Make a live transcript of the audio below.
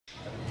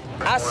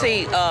I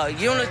see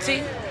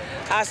unity,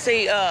 I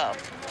see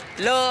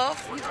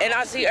love, and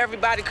I see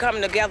everybody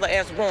coming together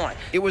as one.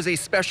 It was a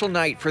special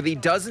night for the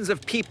dozens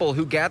of people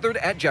who gathered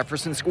at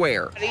Jefferson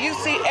Square. You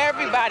see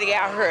everybody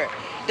out here,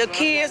 the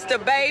kids, the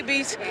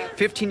babies.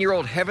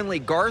 15-year-old Heavenly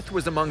Garth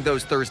was among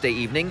those Thursday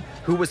evening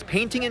who was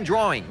painting and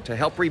drawing to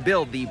help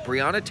rebuild the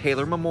Breonna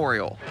Taylor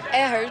Memorial.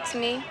 It hurts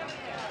me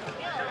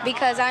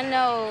because I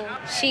know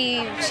she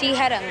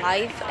had a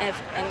life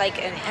and like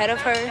ahead of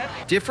her.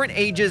 Different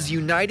ages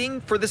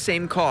uniting for the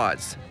same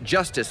cause,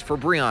 justice for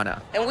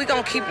Breonna. And we're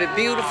gonna keep it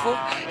beautiful,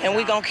 and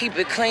we're gonna keep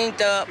it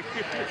cleaned up.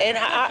 And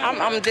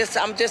I'm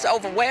just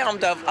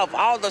overwhelmed of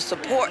all the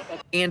support.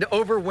 And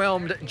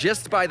overwhelmed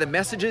just by the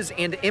messages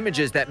and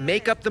images that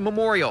make up the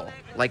memorial,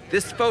 like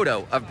this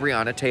photo of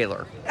Breonna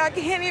Taylor. I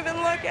can't even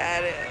look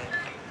at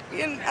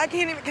it.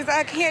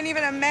 I can't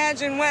even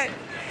imagine what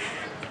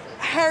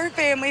her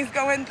family's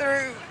going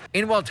through.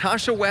 And while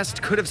Tasha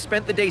West could have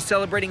spent the day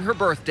celebrating her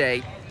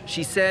birthday,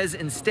 she says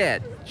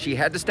instead she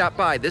had to stop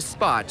by this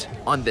spot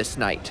on this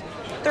night.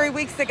 3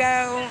 weeks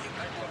ago,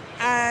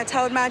 I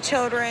told my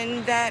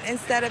children that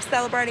instead of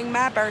celebrating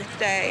my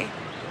birthday,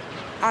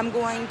 I'm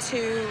going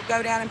to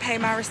go down and pay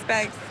my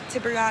respects to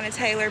Breonna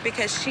Taylor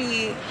because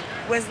she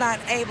was not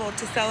able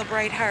to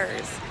celebrate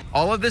hers.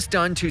 All of this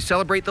done to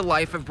celebrate the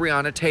life of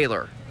Breonna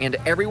Taylor, and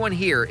everyone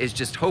here is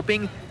just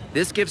hoping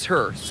this gives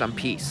her some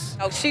peace.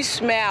 Oh, she's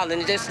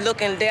smiling, just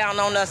looking down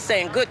on us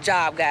saying, good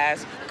job,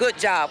 guys, good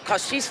job,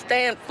 because she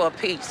stands for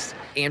peace.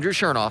 Andrew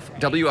Chernoff,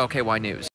 WLKY News.